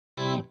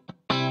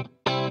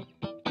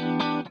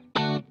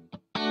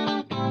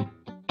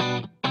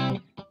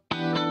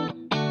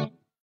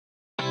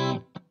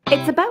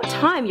It's about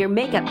time your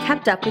makeup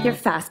kept up with your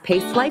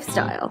fast-paced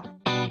lifestyle.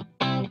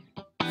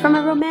 From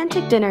a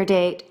romantic dinner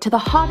date to the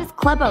hottest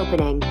club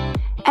opening,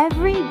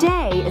 every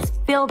day is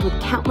filled with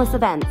countless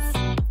events,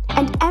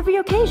 and every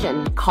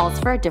occasion calls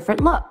for a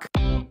different look.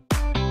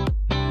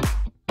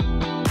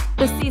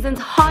 The season's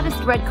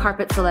hottest red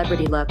carpet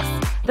celebrity looks,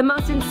 the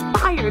most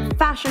inspired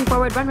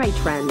fashion-forward runway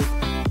trends,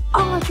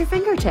 all at your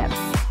fingertips.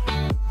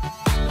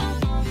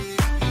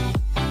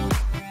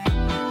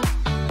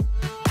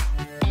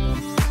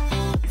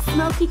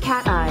 Smoky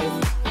cat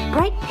eyes,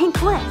 bright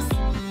pink lips,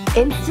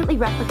 instantly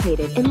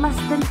replicated in less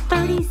than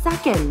 30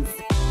 seconds.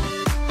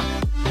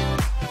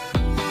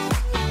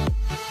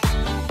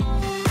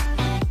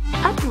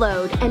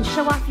 Upload and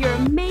show off your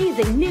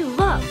amazing new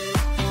look.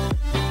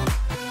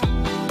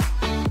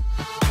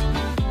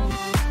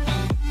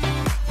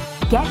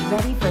 Get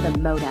ready for the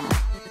Moda,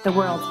 the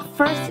world's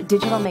first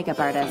digital makeup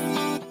artist.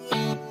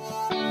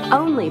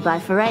 Only by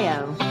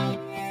Ferreo.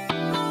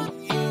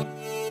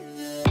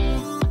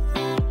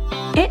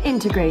 It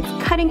integrates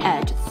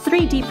cutting-edge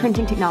 3D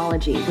printing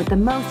technology with the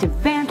most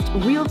advanced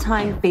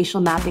real-time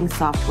facial mapping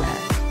software.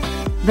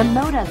 The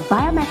Moda's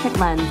biometric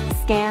lens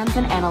scans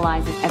and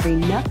analyzes every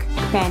nook,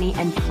 cranny,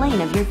 and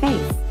plane of your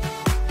face.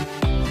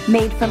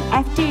 Made from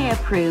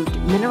FDA-approved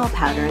mineral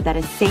powder that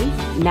is safe,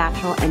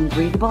 natural, and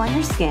breathable on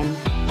your skin,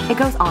 it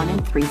goes on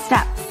in 3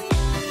 steps: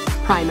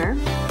 primer,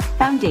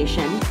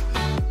 foundation,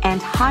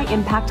 and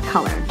high-impact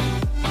color.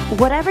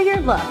 Whatever your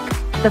look,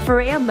 the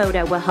Ferreo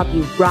Moda will help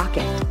you rock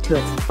it to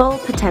its full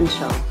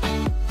potential.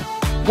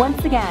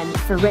 Once again,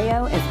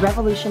 Ferreo is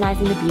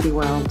revolutionizing the beauty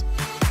world.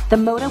 The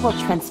Moda will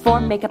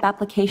transform makeup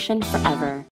application forever.